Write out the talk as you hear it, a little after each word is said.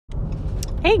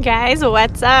Hey guys,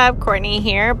 what's up? Courtney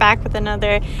here, back with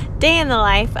another day in the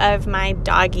life of my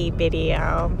doggy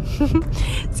video.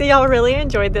 So y'all really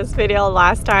enjoyed this video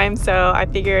last time, so I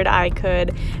figured I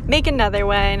could make another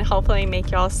one, hopefully make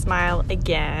y'all smile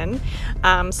again.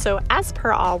 So as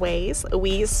per always,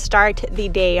 we start the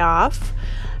day off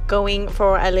going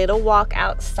for a little walk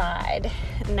outside.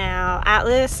 Now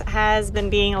Atlas has been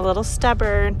being a little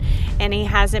stubborn and he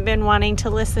hasn't been wanting to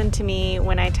listen to me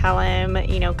when I tell him,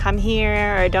 you know, come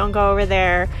here or don't go over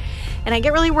there. And I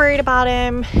get really worried about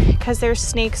him because there's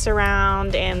snakes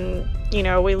around and, you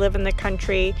know, we live in the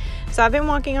country. So I've been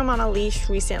walking him on a leash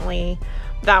recently.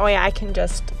 That way I can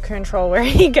just control where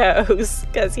he goes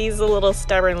because he's a little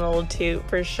stubborn little toot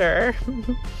for sure.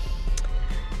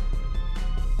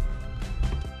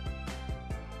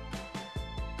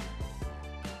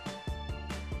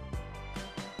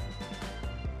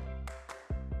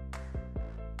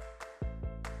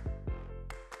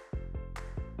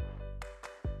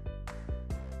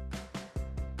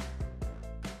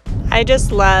 I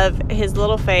just love his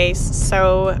little face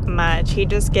so much. He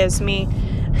just gives me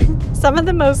some of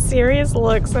the most serious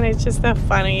looks and it's just the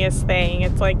funniest thing.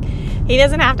 It's like he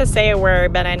doesn't have to say a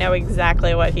word, but I know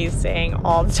exactly what he's saying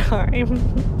all the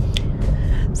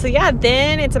time. So yeah,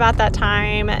 then it's about that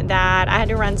time that I had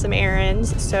to run some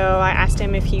errands. So I asked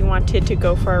him if he wanted to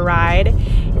go for a ride,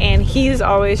 and he's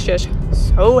always just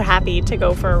so happy to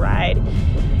go for a ride.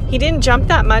 He didn't jump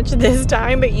that much this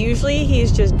time, but usually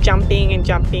he's just jumping and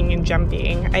jumping and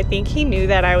jumping. I think he knew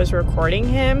that I was recording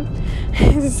him,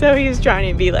 so he was trying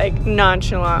to be like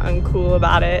nonchalant and cool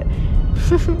about it.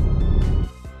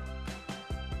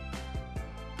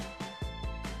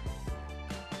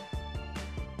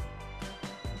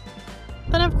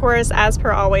 But of course, as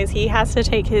per always, he has to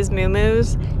take his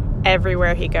moo-moos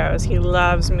everywhere he goes. He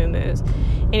loves moo-moos.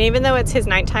 And even though it's his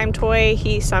nighttime toy,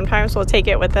 he sometimes will take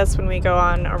it with us when we go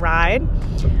on a ride.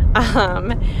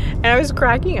 And I was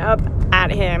cracking up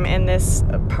at him in this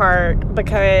part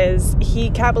because he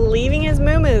kept leaving his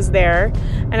moo-moos there,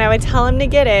 and I would tell him to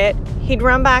get it. He'd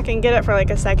run back and get it for like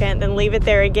a second, then leave it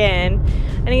there again.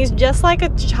 And he's just like a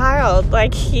child.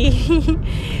 Like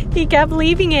he kept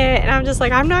leaving it, and I'm just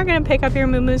like, I'm not gonna pick up your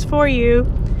moo-moos for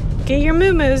you. Get your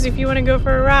moo-moos if you want to go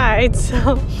for a ride.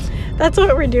 So that's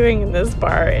what we're doing in this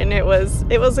part, and it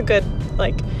was a good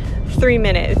like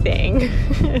 3-minute thing.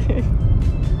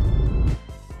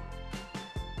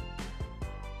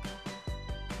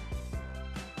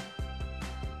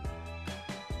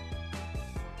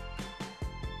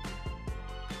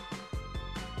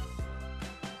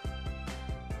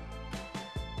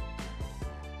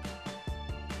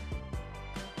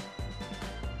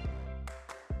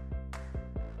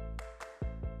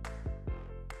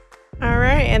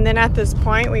 Alright, and then at this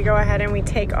point we go ahead and we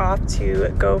take off to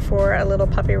go for a little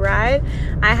puppy ride.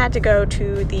 I had to go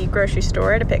to the grocery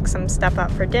store to pick some stuff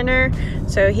up for dinner,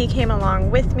 so he came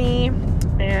along with me.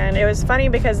 And it was funny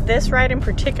because this ride in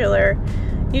particular,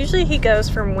 usually he goes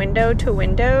from window to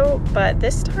window, but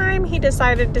this time he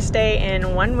decided to stay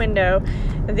in one window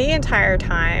the entire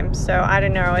time. So I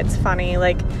don't know, it's funny.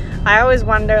 Like, I always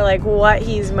wonder like what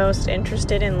he's most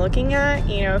interested in looking at,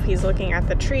 you know, if he's looking at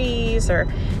the trees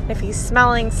or if he's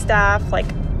smelling stuff, like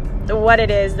what it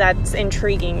is that's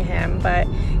intriguing him. But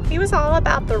he was all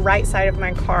about the right side of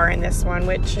my car in this one,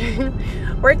 which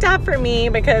worked out for me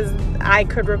because I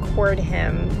could record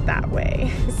him that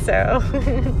way. So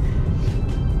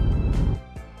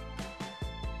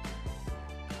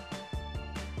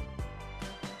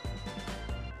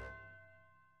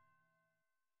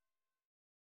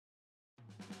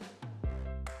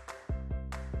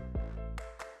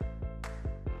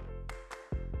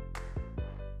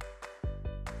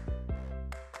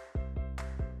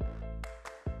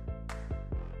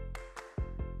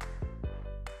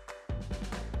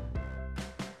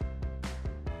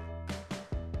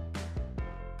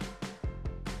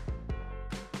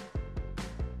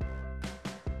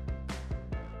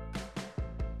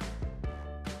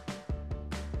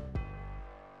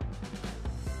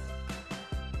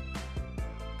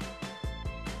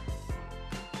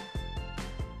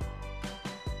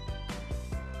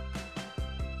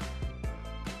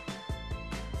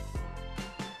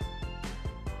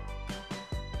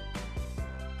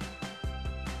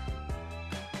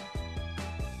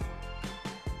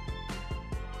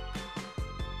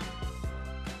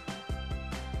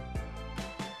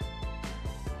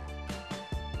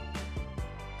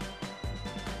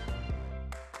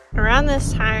around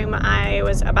this time I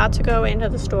was about to go into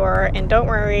the store, and don't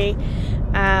worry,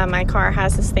 My car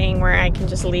has this thing where I can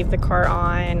just leave the car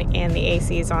on and the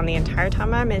AC is on the entire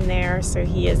time I'm in there, so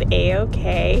he is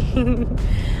a-okay.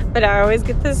 But I always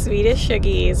get the sweetest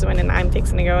shuggies when I'm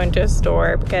fixing to go into a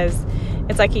store, because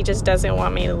it's like he just doesn't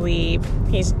want me to leave.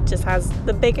 He just has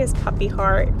the biggest puppy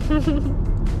heart.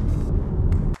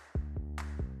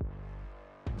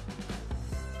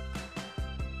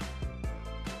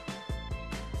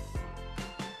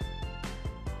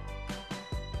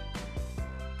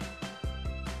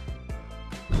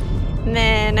 And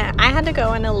then I had to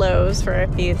go into Lowe's for a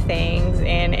few things,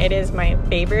 and it is my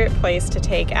favorite place to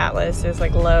take Atlas is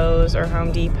like Lowe's or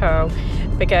Home Depot,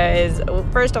 because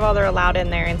first of all, they're allowed in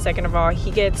there, and second of all,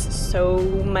 he gets so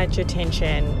much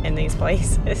attention in these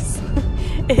places.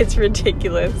 It's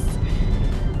ridiculous.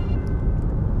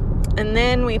 And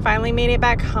then we finally made it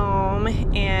back home,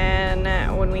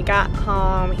 and when we got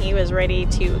home, he was ready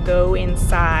to go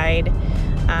inside.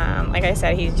 Like I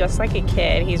said, he's just like a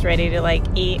kid. He's ready to like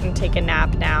eat and take a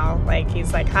nap now. Like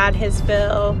he's like had his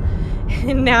fill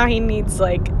and now he needs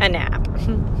like a nap.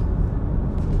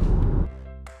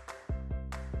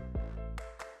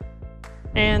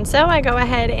 And so I go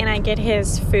ahead and I get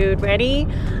his food ready.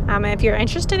 If you're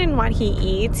interested in what he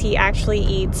eats, he actually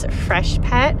eats Fresh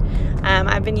Pet.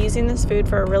 I've been using this food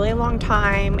for a really long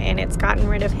time, and it's gotten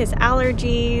rid of his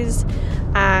allergies.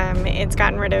 It's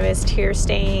gotten rid of his tear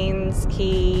stains.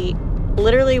 He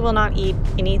literally will not eat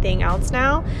anything else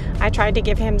now. I tried to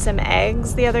give him some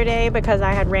eggs the other day because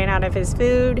I had ran out of his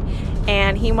food,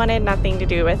 and he wanted nothing to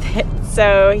do with it.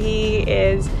 So he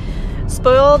is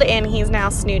spoiled, and he's now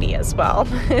snooty as well.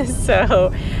 So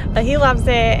he loves it,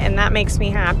 and that makes me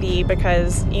happy,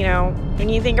 because you know, when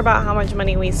you think about how much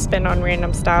money we spend on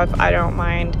random stuff, I don't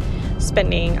mind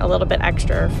spending a little bit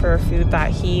extra for food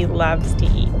that he loves to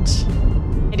eat.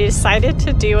 I decided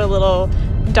to do a little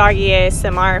doggy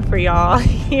ASMR for y'all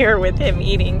here with him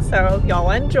eating, so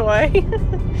y'all enjoy.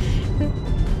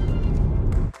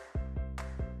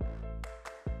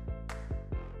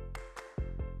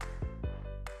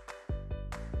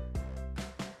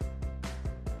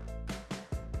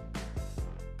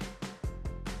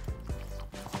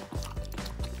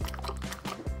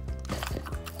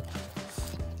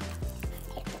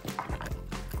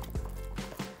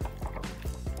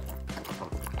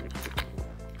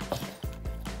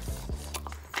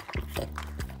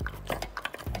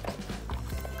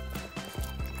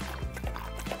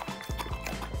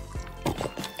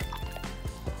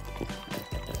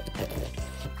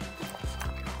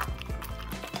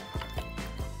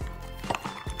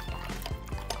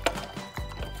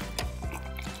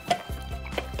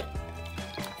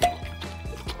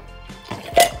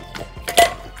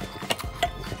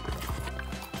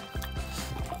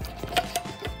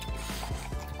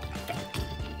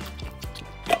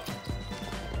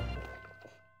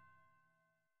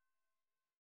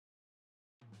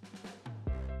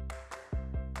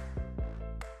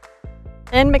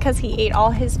 And because he ate all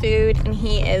his food and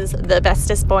he is the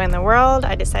bestest boy in the world,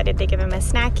 I decided to give him a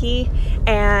snacky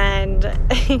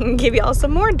and give y'all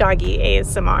some more doggy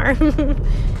ASMR.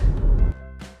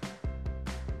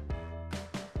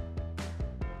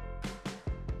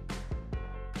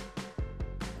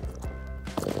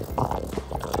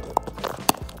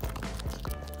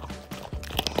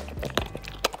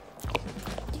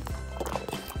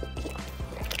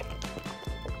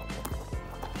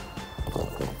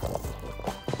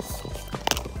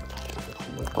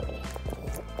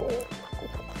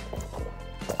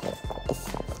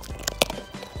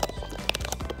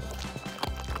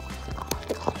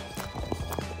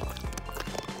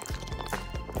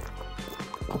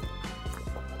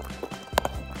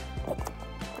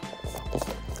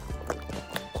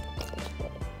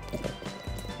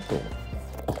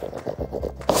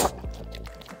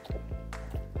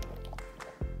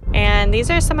 And these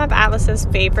are some of Atlas's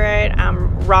favorite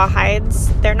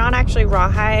rawhides. They're not actually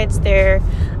rawhides, they're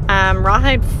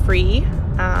rawhide free.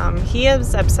 He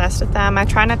is obsessed with them. I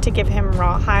try not to give him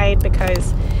rawhide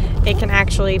because it can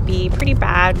actually be pretty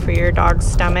bad for your dog's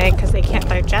stomach because they can't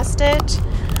digest it.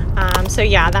 So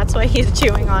yeah, that's what he's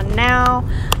chewing on now.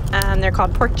 They're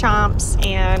called pork chomps.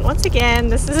 And once again,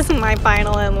 this is my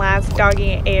final and last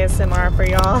doggy ASMR for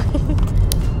y'all.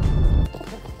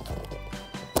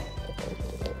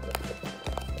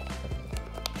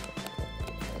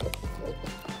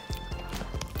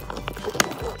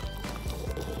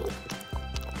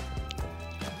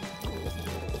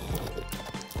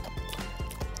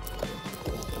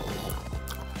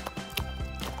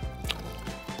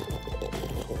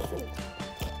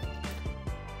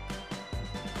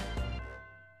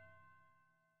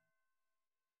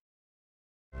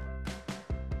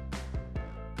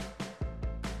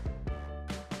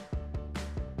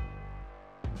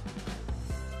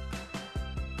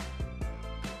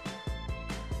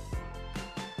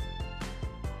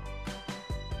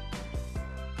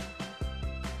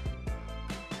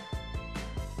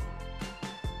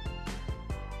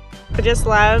 I just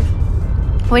love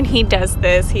when he does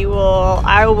this.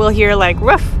 I will hear like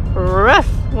ruff, ruff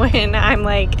when I'm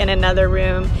like in another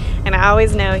room, and I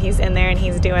always know he's in there and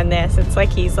he's doing this. It's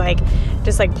like he's like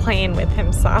just like playing with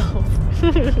himself.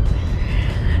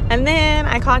 And then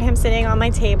I caught him sitting on my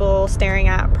table staring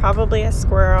at probably a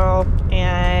squirrel,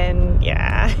 and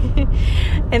yeah.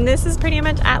 And this is pretty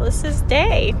much Atlas's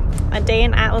day, a day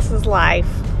in Atlas's life.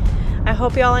 I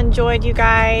hope y'all enjoyed, you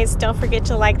guys. Don't forget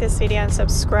to like this video and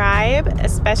subscribe,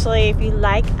 especially if you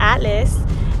like Atlas.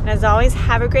 And as always,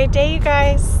 have a great day, you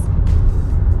guys.